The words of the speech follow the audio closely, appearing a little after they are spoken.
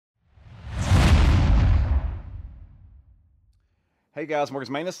Hey guys, Marcus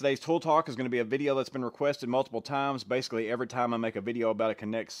Manus. Today's Tool Talk is going to be a video that's been requested multiple times. Basically, every time I make a video about a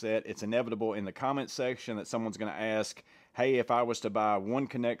KNECT set, it's inevitable in the comment section that someone's going to ask, hey, if I was to buy one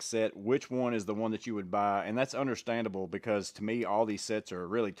KNECT set, which one is the one that you would buy? And that's understandable because to me, all these sets are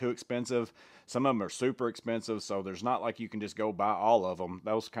really too expensive. Some of them are super expensive, so there's not like you can just go buy all of them,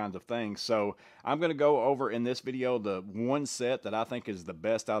 those kinds of things. So I'm going to go over in this video the one set that I think is the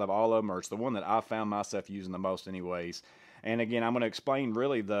best out of all of them, or it's the one that I found myself using the most anyways. And again, I'm going to explain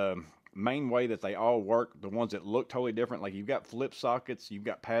really the main way that they all work, the ones that look totally different. Like you've got flip sockets, you've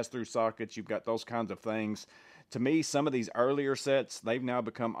got pass-through sockets, you've got those kinds of things. To me, some of these earlier sets, they've now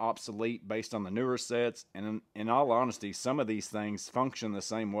become obsolete based on the newer sets. And in all honesty, some of these things function the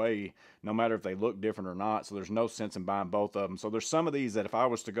same way, no matter if they look different or not. So there's no sense in buying both of them. So there's some of these that if I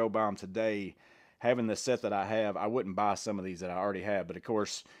was to go buy them today, having the set that I have, I wouldn't buy some of these that I already have. But of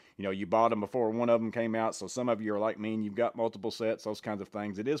course, you know, you bought them before one of them came out, so some of you are like me and you've got multiple sets, those kinds of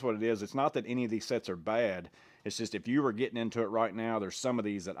things. It is what it is. It's not that any of these sets are bad. It's just if you were getting into it right now, there's some of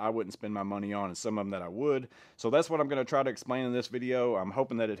these that I wouldn't spend my money on and some of them that I would. So that's what I'm going to try to explain in this video. I'm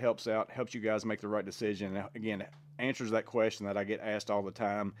hoping that it helps out, helps you guys make the right decision. And again, answers that question that I get asked all the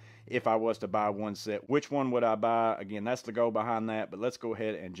time. If I was to buy one set, which one would I buy? Again, that's the goal behind that, but let's go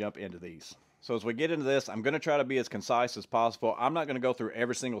ahead and jump into these. So as we get into this, I'm going to try to be as concise as possible. I'm not going to go through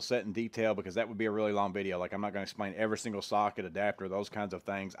every single set in detail because that would be a really long video. Like I'm not going to explain every single socket, adapter, those kinds of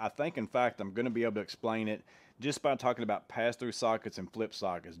things. I think, in fact, I'm going to be able to explain it just by talking about pass-through sockets and flip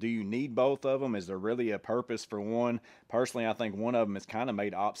sockets. Do you need both of them? Is there really a purpose for one? Personally, I think one of them is kind of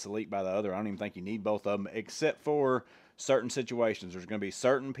made obsolete by the other. I don't even think you need both of them, except for certain situations. There's going to be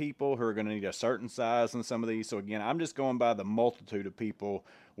certain people who are going to need a certain size in some of these. So again, I'm just going by the multitude of people,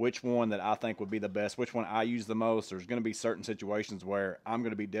 which one that I think would be the best, which one I use the most. There's going to be certain situations where I'm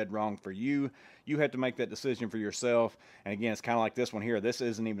going to be dead wrong for you. You have to make that decision for yourself. And again, it's kind of like this one here. This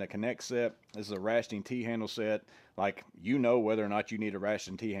isn't even a KNECT set. This is a ratcheting T-handle set. Like, you know whether or not you need a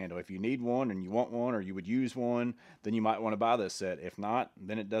ratcheting T-handle. If you need one and you want one or you would use one, then you might want to buy this set. If not,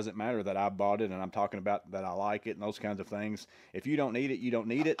 then it doesn't matter that I bought it and I'm talking about that I like it and those kinds of things. If you don't need it, you don't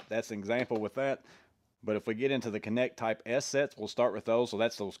need it. That's an example with that. But if we get into the KNECT Type S sets, we'll start with those. So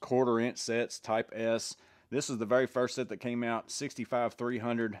that's those 1/4 inch sets, Type S. This is the very first set that came out,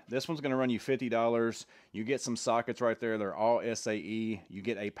 65-300. This one's going to run you $50. You get some sockets right there. They're all SAE. You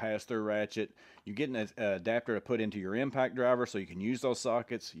get a pass-through ratchet. You get an adapter to put into your impact driver so you can use those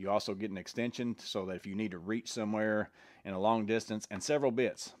sockets. You also get an extension so that if you need to reach somewhere in a long distance, and several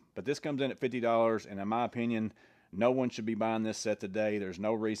bits. But this comes in at $50, and in my opinion, no one should be buying this set today. There's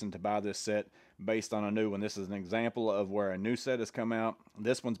no reason to buy this set based on a new one. This is an example of where a new set has come out.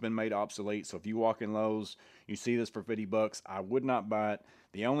 This one's been made obsolete. So if you walk in Lowe's, you see this for $50, I would not buy it.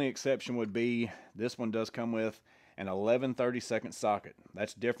 The only exception would be this one does come with an 11/32 socket.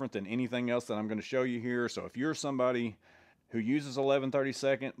 That's different than anything else that I'm going to show you here. So if you're somebody who uses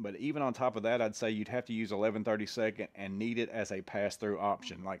 11/32, but even on top of that, I'd say you'd have to use 11/32 and need it as a pass-through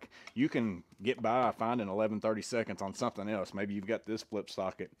option. Like, you can get by finding 11/32 on something else. Maybe you've got this flip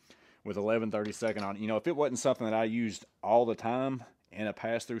socket with 11/32 on it. You know, if it wasn't something that I used all the time in a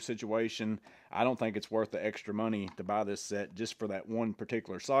pass-through situation, I don't think it's worth the extra money to buy this set just for that one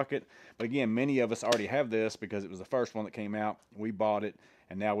particular socket. But again, many of us already have this because it was the first one that came out. We bought it,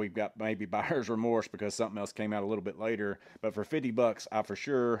 and now we've got maybe buyer's remorse because something else came out a little bit later. But for $50, I for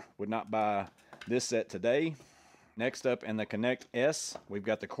sure would not buy this set today. Next up in the KNECT S, we've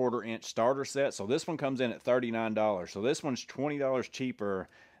got the 1/4 inch starter set. So this one comes in at $39. So this one's $20 cheaper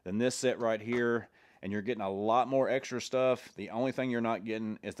than this set right here, and you're getting a lot more extra stuff. The only thing you're not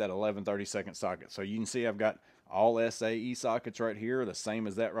getting is that 11/32 socket. So you can see I've got all SAE sockets right here, the same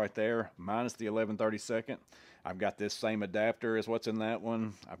as that right there, minus the 11/32. I've got this same adapter as what's in that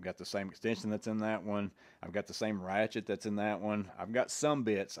one. I've got the same extension that's in that one. I've got the same ratchet that's in that one. I've got some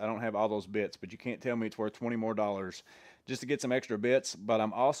bits. I don't have all those bits, but you can't tell me it's worth $20 more just to get some extra bits. But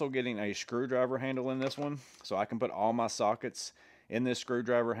I'm also getting a screwdriver handle in this one, so I can put all my sockets in this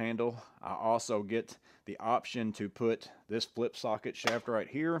screwdriver handle. I also get the option to put this flip socket shaft right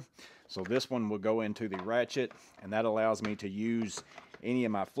here. So this one will go into the ratchet, and that allows me to use any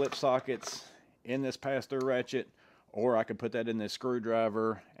of my flip sockets in this pass-through ratchet, or I could put that in this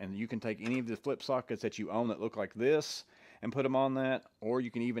screwdriver, and you can take any of the flip sockets that you own that look like this and put them on that, or you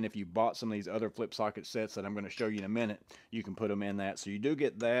can even, if you bought some of these other flip socket sets that I'm going to show you in a minute, you can put them in that. So you do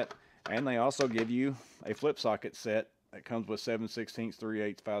get that, and they also give you a flip socket set that comes with 7/16,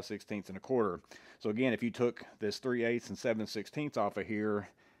 3/8, 5/16, and 1/4. So again, if you took this 3/8 and 7/16 off of here,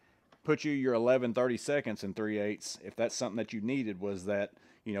 put you your 11/32 and 3/8, if that's something that you needed was that,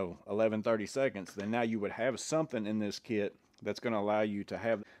 you know, 11/32, then now you would have something in this kit that's going to allow you to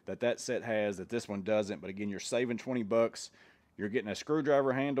have that set has that this one doesn't. But again, you're saving 20 bucks. You're getting a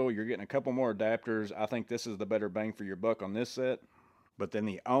screwdriver handle. You're getting a couple more adapters. I think this is the better bang for your buck on this set. But then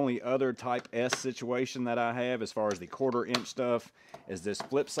the only other type S situation that I have as far as the 1/4 inch stuff is this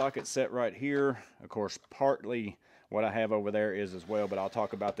flip socket set right here. Of course, partly what I have over there is as well, but I'll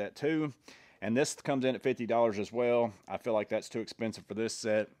talk about that too. And this comes in at $50 as well. I feel like that's too expensive for this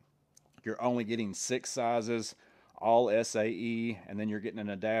set. You're only getting 6 sizes, all SAE, and then you're getting an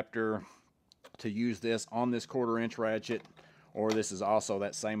adapter to use this on this 1/4 inch ratchet, or this is also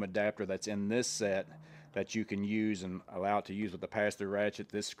that same adapter that's in this set that you can use and allow it to use with the pass-through ratchet,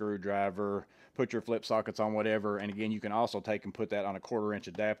 this screwdriver, put your flip sockets on whatever. And again, you can also take and put that on a 1/4 inch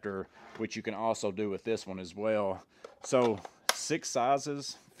adapter, which you can also do with this one as well. So 6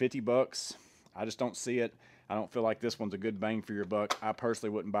 sizes, 50 bucks. I just don't see it. I don't feel like this one's a good bang for your buck. I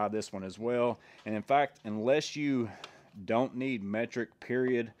personally wouldn't buy this one as well. And in fact, unless you don't need metric,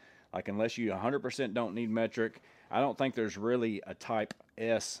 period, like unless you 100% don't need metric, I don't think there's really a type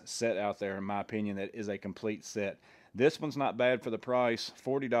S set out there, in my opinion, that is a complete set. This one's not bad for the price.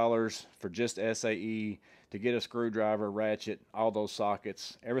 $40 for just SAE to get a screwdriver, ratchet, all those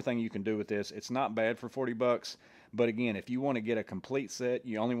sockets, everything you can do with this. It's not bad for 40 bucks. But again, if you want to get a complete set,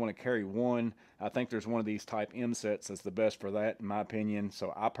 you only want to carry one. I think there's one of these type M sets that's the best for that, in my opinion.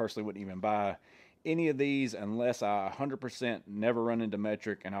 So I personally wouldn't even buy any of these unless I 100% never run into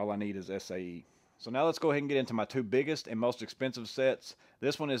metric and all I need is SAE. So now let's go ahead and get into my 2 biggest and most expensive sets.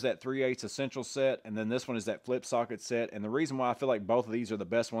 This one is that 3/8 essential set, and then this one is that flip socket set. And the reason why I feel like both of these are the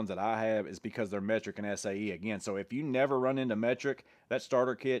best ones that I have is because they're metric and SAE again. So if you never run into metric, that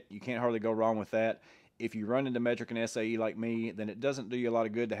starter kit, you can't hardly go wrong with that. If you run into metric and SAE like me, then it doesn't do you a lot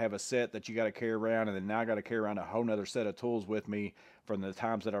of good to have a set that you got to carry around, and then now I got to carry around a whole nother set of tools with me from the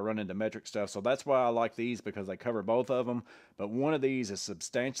times that I run into metric stuff. So that's why I like these, because they cover both of them. But one of these is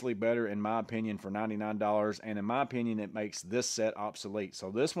substantially better, in my opinion, for $99, and in my opinion, it makes this set obsolete.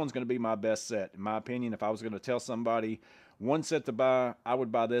 So this one's going to be my best set. In my opinion, if I was going to tell somebody one set to buy, I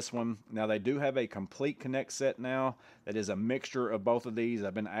would buy this one. Now, they do have a Klein KNECT set now that is a mixture of both of these.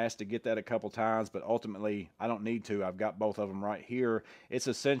 I've been asked to get that a couple times, but ultimately, I don't need to. I've got both of them right here. It's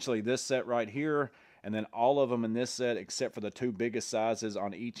essentially this set right here, and then all of them in this set, except for the 2 biggest sizes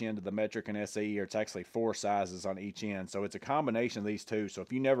on each end of the metric and SAE, or it's actually 4 sizes on each end. So it's a combination of these two. So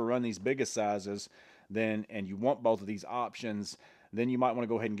if you never run these biggest sizes, then and you want both of these options, then you might want to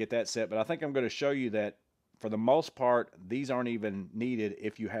go ahead and get that set. But I think I'm going to show you that for the most part, these aren't even needed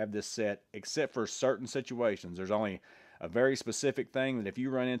if you have this set, except for certain situations. There's only a very specific thing that if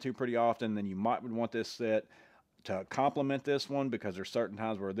you run into pretty often, then you might would want this set to complement this one, because there's certain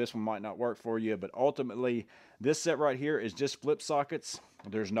times where this one might not work for you. But ultimately, this set right here is just flip sockets.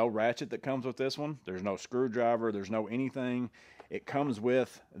 There's no ratchet that comes with this one. There's no screwdriver. There's no anything. It comes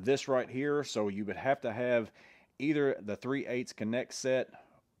with this right here. So you would have to have either the 3/8 KNECT set.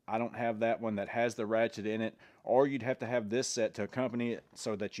 I don't have that one that has the ratchet in it, or you'd have to have this set to accompany it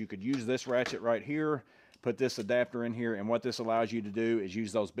so that you could use this ratchet right here, put this adapter in here, and what this allows you to do is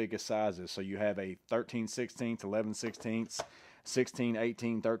use those biggest sizes. So you have a 13/16, 11/16,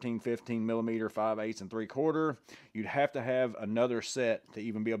 16/18, 13/15 millimeter, 5/8, and 3/4. You'd have to have another set to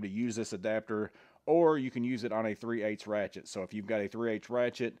even be able to use this adapter, or you can use it on a 3/8 ratchet. So if you've got a 3/8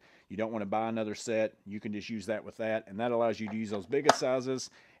 ratchet, you don't want to buy another set, you can just use that with that, and that allows you to use those biggest sizes.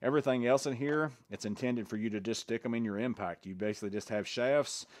 Everything else in here, it's intended for you to just stick them in your impact. You basically just have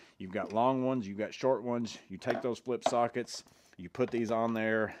shafts. You've got long ones, you've got short ones. You take those flip sockets, you put these on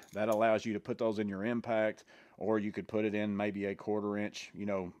there. That allows you to put those in your impact, or you could put it in maybe a 1/4 inch,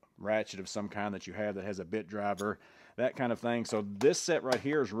 ratchet of some kind that you have that has a bit driver, that kind of thing. So this set right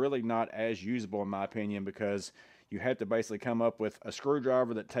here is really not as usable, in my opinion, because you have to basically come up with a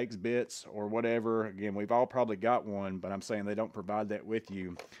screwdriver that takes bits or whatever. Again, we've all probably got one, but I'm saying they don't provide that with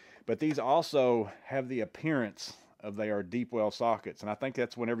you. But these also have the appearance of they are deep well sockets. And I think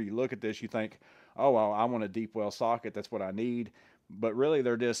that's whenever you look at this, you think, oh, well, I want a deep well socket. That's what I need. But really,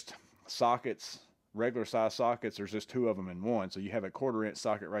 they're just sockets, regular size sockets. There's just 2 of them in one. So you have a 1/4 inch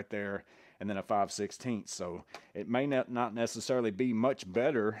socket right there, and then a 5/16. So it may not necessarily be much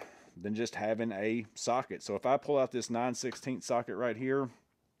better than just having a socket. So if I pull out this 9/16 socket right here,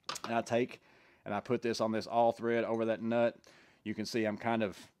 and I take and I put this on this all thread over that nut, you can see I'm kind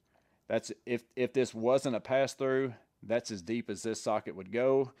of, that's if this wasn't a pass through, that's as deep as this socket would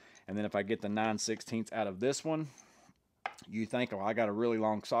go. And then if I get the 9/16 out of this one, you think, oh, I got a really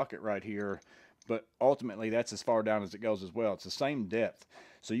long socket right here, but ultimately that's as far down as it goes as well. It's the same depth.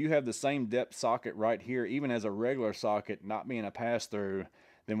 So you have the same depth socket right here, even as a regular socket, not being a pass through.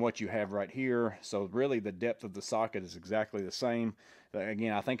 than what you have right here. So really the depth of the socket is exactly the same.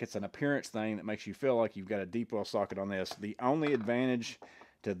 Again, I think it's an appearance thing that makes you feel like you've got a deep well socket on this. The only advantage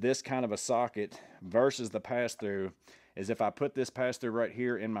to this kind of a socket versus the pass-through is if I put this pass-through right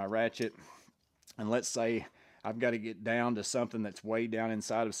here in my ratchet, and let's say I've got to get down to something that's way down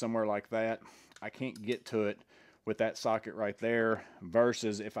inside of somewhere like that, I can't get to it with that socket right there,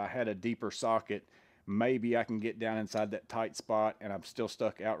 versus if I had a deeper socket, maybe I can get down inside that tight spot and I'm still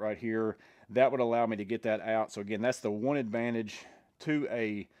stuck out right here. That would allow me to get that out. So again, that's the one advantage to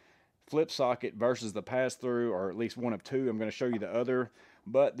a flip socket versus the pass-through, or at least one of two. I'm going to show you the other.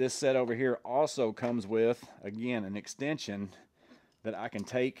 But this set over here also comes with, again, an extension that I can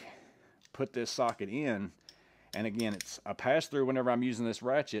take, put this socket in, and again, it's a pass-through whenever I'm using this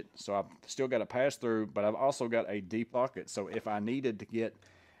ratchet, so I've still got a pass-through, but I've also got a deep socket. So if I needed to get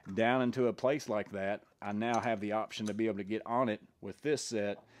down into a place like that, I now have the option to be able to get on it with this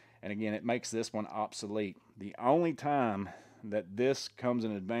set, and again, it makes this one obsolete. The only time that this comes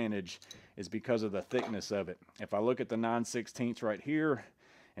an advantage is because of the thickness of it. If I look at the 9/16 right here,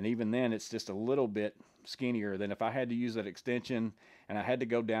 and even then it's just a little bit skinnier than if I had to use that extension and I had to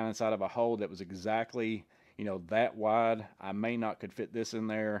go down inside of a hole that was exactly, you know, that wide, I may not could fit this in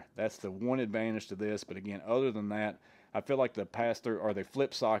there. That's the one advantage to this. But again, other than that, I feel like the pass-through or the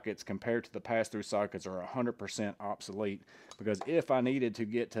flip sockets compared to the pass-through sockets are 100% obsolete, because if I needed to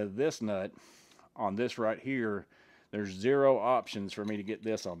get to this nut on this right here, there's zero options for me to get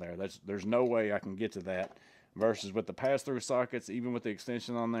this on there. There's no way I can get to that. Versus with the pass-through sockets, even with the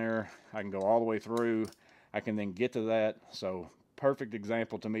extension on there, I can go all the way through. I can then get to that. So perfect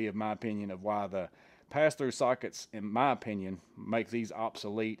example to me, of my opinion, of why the pass-through sockets, in my opinion, make these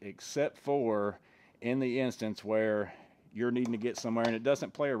obsolete, except for in the instance where you're needing to get somewhere, and it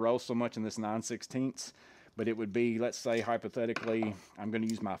doesn't play a role so much in this 9/16, but it would be, let's say hypothetically, I'm going to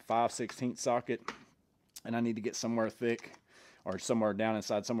use my 5/16 socket, and I need to get somewhere thick or somewhere down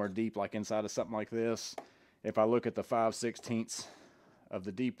inside, somewhere deep, like inside of something like this. If I look at the 5/16 of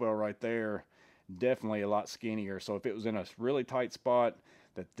the deep well right there, definitely a lot skinnier. So if it was in a really tight spot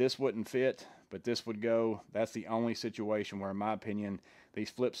that this wouldn't fit, but this would go, that's the only situation where, in my opinion, these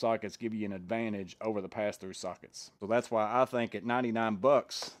flip sockets give you an advantage over the pass-through sockets. So that's why I think at 99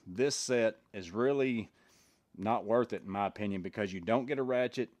 bucks, this set is really not worth it, in my opinion, because you don't get a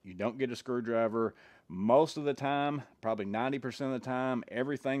ratchet, you don't get a screwdriver. Most of the time, probably 90% of the time,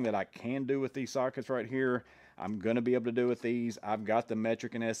 everything that I can do with these sockets right here, I'm going to be able to do with these. I've got the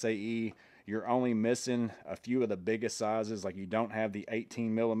metric and SAE. You're only missing a few of the biggest sizes, like you don't have the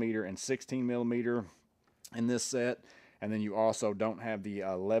 18 millimeter and 16 millimeter in this set. And then you also don't have the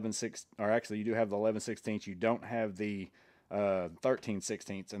 11/6, or actually you do have the 11/16. You don't have the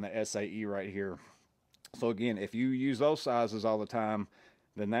 13/16 and the SAE right here. So again, if you use those sizes all the time,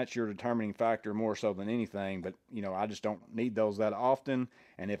 then that's your determining factor more so than anything. But, you know, I just don't need those that often.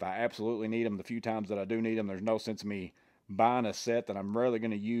 And if I absolutely need them, the few times that I do need them, there's no sense in me buying a set that I'm rarely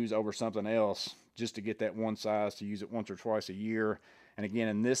going to use over something else just to get that one size, to use it once or twice a year. And again,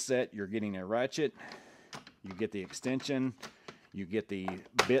 in this set, you're getting a ratchet, you get the extension, you get the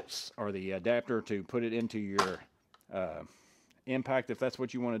bits or the adapter to put it into your impact if that's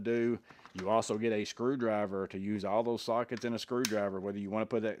what you want to do. You also get a screwdriver to use all those sockets in a screwdriver, whether you want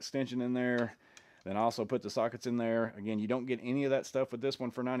to put that extension in there, then also put the sockets in there. Again, you don't get any of that stuff with this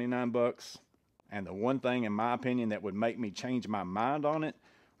one for 99 bucks. And the one thing, in my opinion, that would make me change my mind on it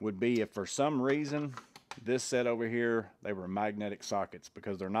would be if for some reason this set over here, they were magnetic sockets,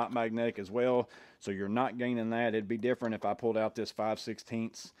 because they're not magnetic as well. So you're not gaining that. It'd be different if I pulled out this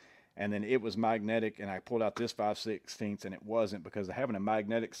 5/16 and then it was magnetic, and I pulled out this 5/16 and it wasn't, because of having a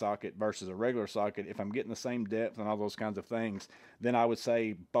magnetic socket versus a regular socket. If I'm getting the same depth and all those kinds of things, then I would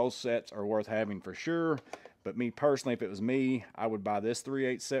say both sets are worth having for sure. But me personally, if it was me, I would buy this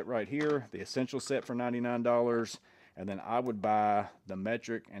 3/8 set right here, the essential set, for $99, and then I would buy the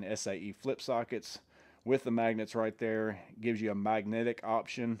metric and SAE flip sockets with the magnets right there. It gives you a magnetic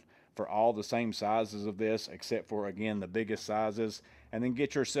option for all the same sizes of this, except for, again, the biggest sizes. And then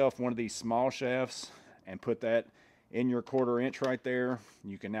get yourself one of these small shafts and put that in your 1/4 inch right there.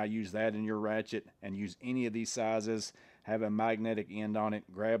 You can now use that in your ratchet and use any of these sizes, have a magnetic end on it,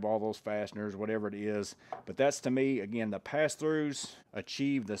 grab all those fasteners, whatever it is. But that's, to me, again, the pass-throughs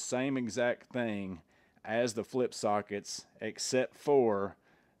achieve the same exact thing as the flip sockets, except for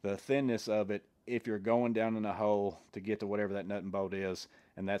the thinness of it if you're going down in a hole to get to whatever that nut and bolt is.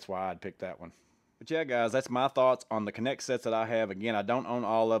 And that's why I'd pick that one. But yeah, guys, that's my thoughts on the KNECT sets that I have. Again, I don't own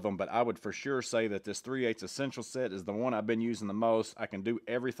all of them, but I would for sure say that this 3/8 Essential set is the one I've been using the most. I can do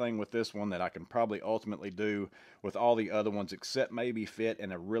everything with this one that I can probably ultimately do with all the other ones, except maybe fit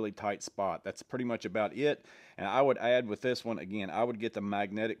in a really tight spot. That's pretty much about it. And I would add with this one, again, I would get the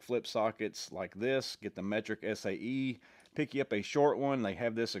magnetic flip sockets like this, get the metric SAE, pick you up a short one. They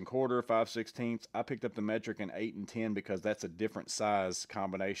have this in 1/4, 5/16. I picked up the metric in 8 and 10 because that's a different size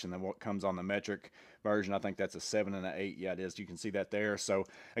combination than what comes on the metric version. I think that's a 7 and an 8. Yeah, it is. You can see that there. So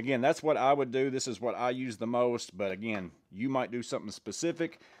again, that's what I would do. This is what I use the most. But again, you might do something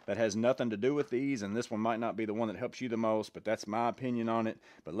specific that has nothing to do with these, and this one might not be the one that helps you the most, but that's my opinion on it.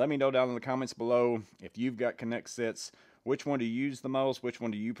 But let me know down in the comments below if you've got KNECT sets. Which one do you use the most? Which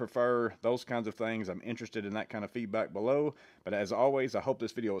one do you prefer? Those kinds of things. I'm interested in that kind of feedback below. But as always, I hope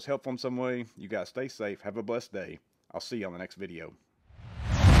this video was helpful in some way. You guys stay safe. Have a blessed day. I'll see you on the next video.